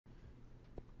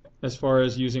as far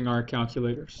as using our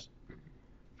calculators.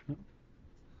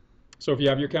 So if you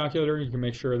have your calculator, you can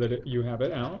make sure that you have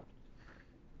it out.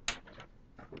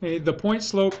 Okay, the point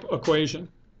slope equation.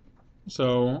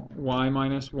 So y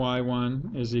minus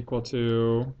y1 is equal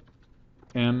to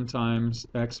m times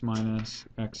x minus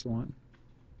x1. All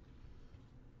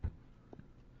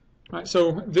right,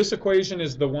 so this equation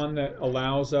is the one that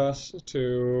allows us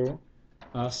to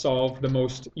solve the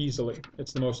most easily.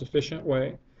 It's the most efficient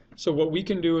way. So what we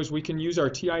can do is we can use our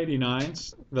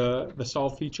ti89s, the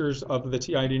solve features of the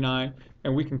ti89,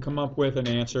 and we can come up with an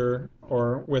answer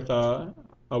or with a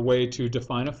way to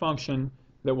define a function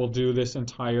that will do this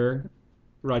entire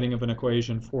writing of an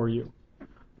equation for you.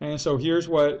 And so here's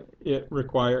what it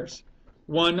requires.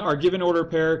 One, our given order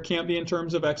pair can't be in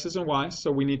terms of x's and y's,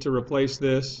 so we need to replace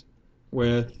this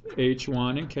with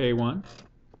h1 and k1.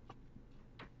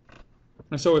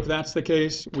 And so if that's the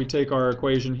case, we take our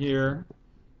equation here,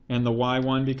 and the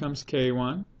y1 becomes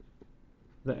k1,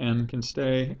 the m can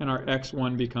stay, and our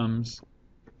x1 becomes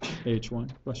h1.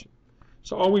 Bless you.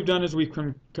 So all we've done is we've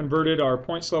converted our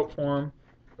point slope form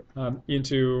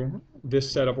into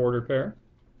this set of ordered pair.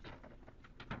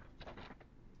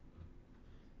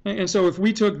 And so if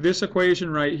we took this equation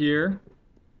right here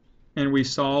and we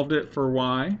solved it for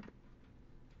y,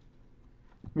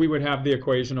 we would have the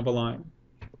equation of a line.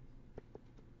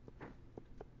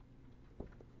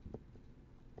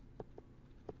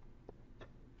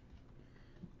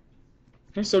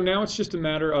 Okay, so now it's just a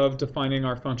matter of defining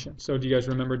our function. So do you guys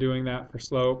remember doing that for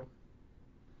slope?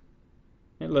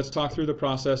 And let's talk through the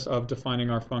process of defining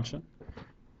our function.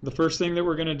 The first thing that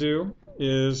we're going to do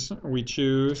is we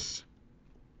choose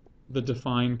the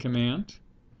define command.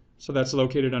 So that's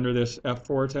located under this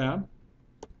F4 tab.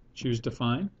 Choose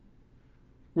define.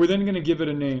 We're then going to give it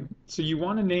a name. So you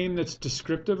want a name that's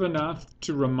descriptive enough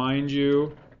to remind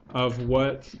you of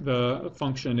what the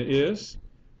function is.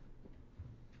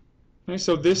 Okay,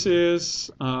 so this is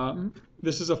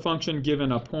a function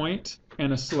given a point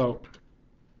and a slope.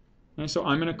 Okay, so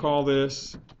I'm going to call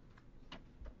this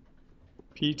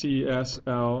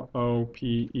PTSLOPE.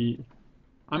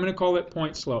 I'm going to call it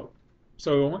point slope.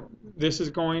 So this is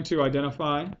going to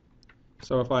identify.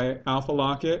 So if I alpha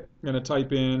lock it, I'm going to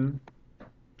type in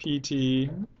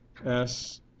PTSLOPE.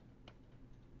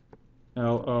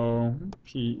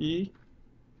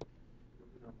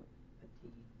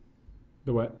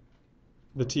 The what?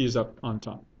 The T is up on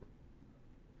top.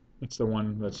 It's the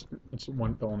one that's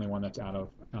the only one that's out of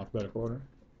alphabetical order.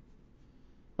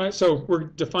 All right, so we're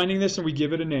defining this and we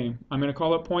give it a name. I'm going to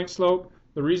call it point slope.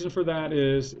 The reason for that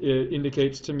is it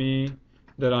indicates to me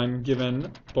that I'm given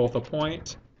both a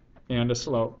point and a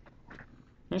slope.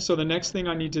 Okay, so the next thing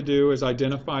I need to do is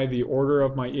identify the order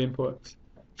of my inputs.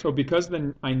 So because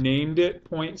I named it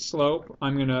point slope,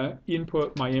 I'm going to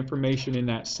input my information in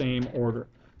that same order.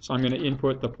 So I'm going to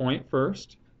input the point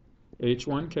first,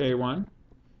 h1, k1,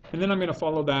 and then I'm going to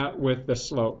follow that with the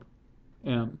slope,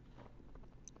 m.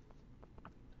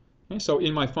 Okay, so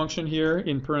in my function here,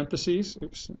 in parentheses,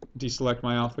 deselect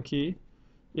my alpha key.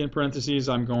 In parentheses,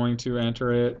 I'm going to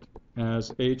enter it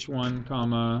as h1,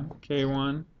 comma,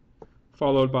 k1,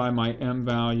 followed by my m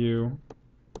value,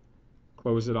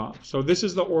 close it off. So this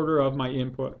is the order of my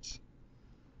inputs.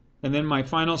 And then my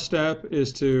final step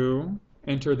is to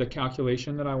enter the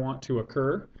calculation that I want to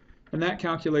occur. And that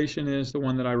calculation is the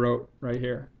one that I wrote right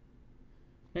here.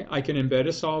 Okay, I can embed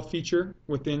a solve feature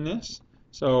within this.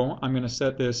 So I'm going to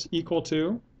set this equal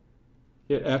to,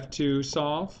 hit F2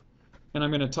 solve, and I'm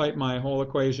going to type my whole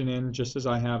equation in just as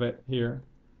I have it here.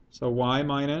 So y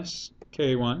minus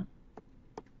k1,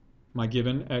 my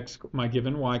given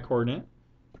y coordinate,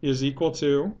 is equal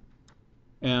to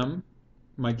m,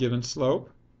 my given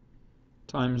slope,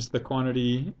 times the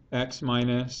quantity x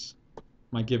minus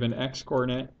my given x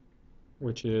coordinate,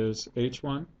 which is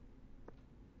h1.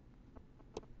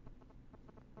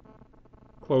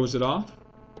 Close it off.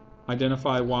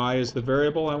 Identify y as the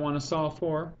variable I want to solve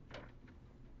for.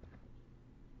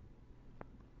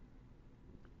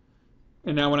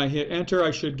 And now when I hit enter,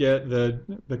 I should get the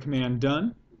command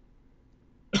done.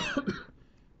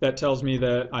 That tells me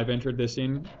that I've entered this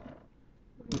in.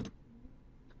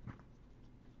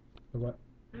 What?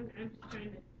 I'm just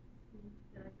trying to.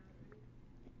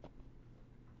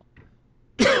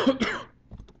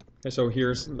 Okay, so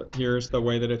here's the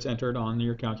way that it's entered on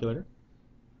your calculator.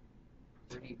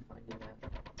 Where do you find it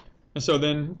at? And so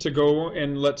then to go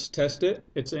and let's test it,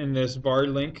 it's in this var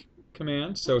link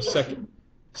command. So second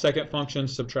function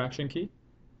subtraction key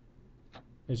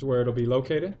is where it'll be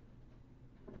located.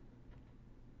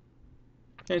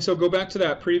 And so go back to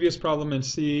that previous problem and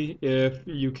see if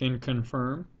you can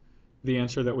confirm the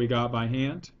answer that we got by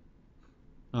hand.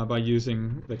 by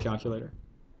using the calculator.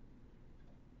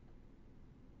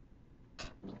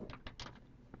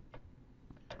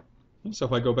 So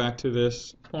if I go back to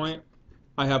this point,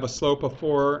 I have a slope of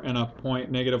 4 and a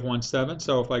point -1.7.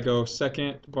 So if I go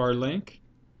second var link,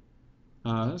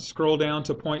 scroll down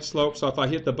to point slope. So if I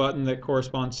hit the button that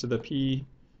corresponds to the P,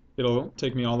 it'll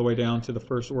take me all the way down to the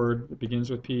first word that begins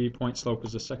with P. Point slope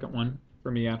is the second one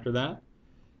for me after that.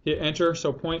 Hit enter.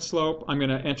 So point slope, I'm going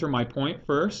to enter my point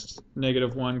first,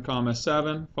 -1,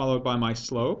 7, followed by my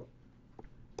slope,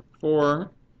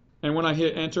 4. And when I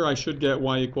hit enter, I should get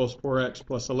y equals 4x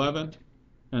plus 11.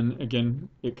 And again,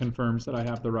 it confirms that I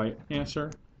have the right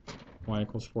answer, y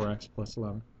equals 4x plus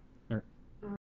 11.